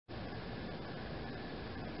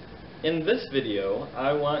In this video,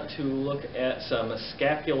 I want to look at some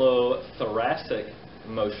scapulothoracic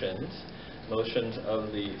motions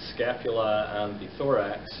of the scapula and the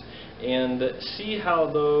thorax, and see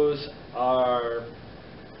how those are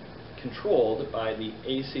controlled by the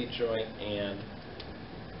AC joint and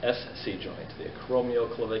SC joint, the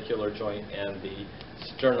acromioclavicular joint and the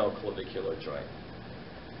sternoclavicular joint.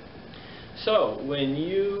 So, when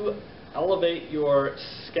you elevate your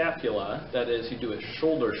scapula, that is, you do a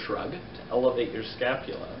shoulder shrug to elevate your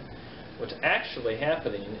scapula, what's actually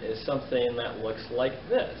happening is something that looks like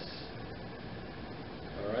this.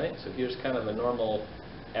 Alright, so here's kind of a normal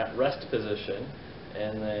at-rest position,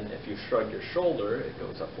 and then if you shrug your shoulder, it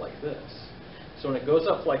goes up like this. So when it goes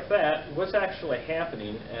up like that, what's actually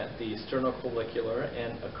happening at the sternoclavicular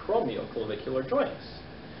and acromioclavicular joints?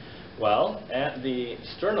 Well, at the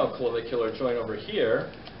sternoclavicular joint over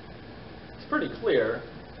here, it's pretty clear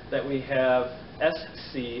that we have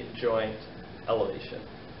SC joint elevation.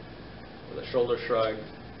 With a shoulder shrug,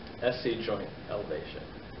 SC joint elevation.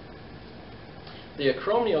 The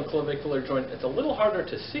acromioclavicular joint, it's a little harder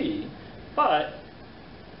to see, but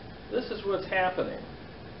this is what's happening.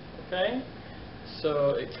 Okay?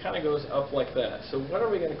 So it kind of goes up like that. So what are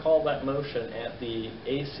we going to call that motion at the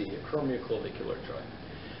AC, acromioclavicular joint?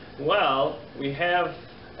 Well, we have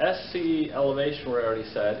SC elevation, we already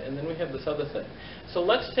said, and then we have this other thing. So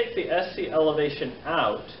let's take the SC elevation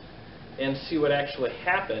out and see what actually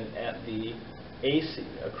happened at the AC,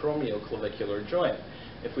 acromioclavicular joint.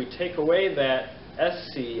 If we take away that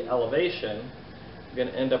SC elevation, we're going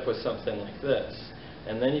to end up with something like this.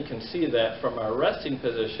 And then you can see that from our resting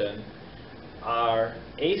position, our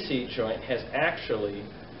AC joint has actually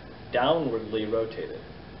downwardly rotated.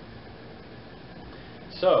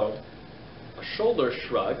 So, a shoulder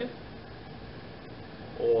shrug,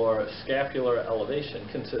 or scapular elevation,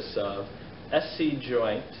 consists of SC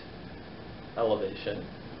joint elevation,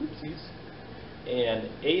 and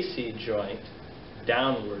AC joint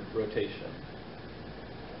downward rotation.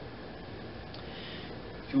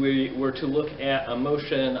 If we were to look at a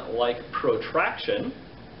motion like protraction,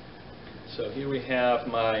 so here we have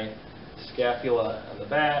my scapula on the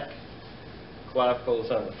back,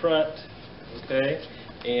 clavicles on the front, okay?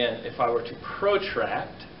 And if I were to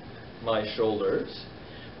protract my shoulders,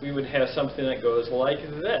 we would have something that goes like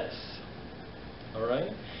this, all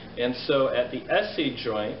right? And so at the SC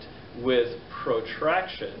joint with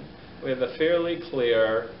protraction, we have a fairly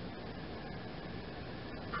clear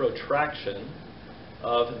protraction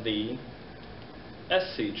of the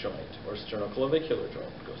SC joint, or sternoclavicular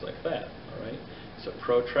joint. It goes like that, all right? So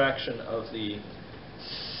protraction of the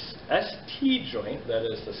ST joint, that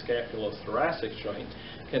is the scapulothoracic joint,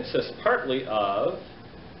 consists partly of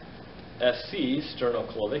SC,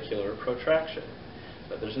 sternoclavicular protraction.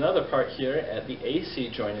 But there's another part here at the AC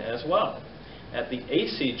joint as well. At the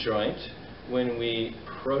AC joint, when we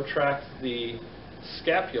protract the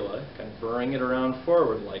scapula, kind of bring it around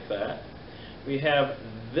forward like that, we have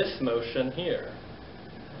this motion here.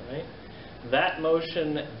 All right? That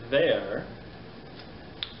motion there,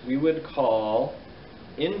 we would call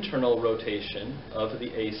internal rotation of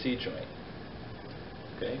the AC joint.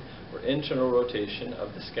 Okay? Or internal rotation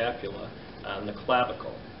of the scapula on the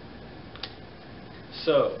clavicle.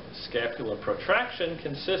 So, scapular protraction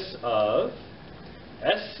consists of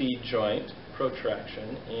SC joint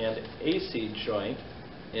protraction and AC joint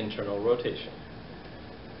internal rotation.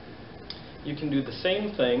 You can do the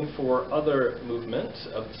same thing for other movements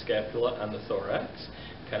of the scapula and the thorax,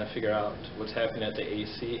 kind of figure out what's happening at the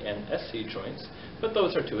AC and SC joints, but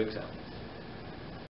those are two examples.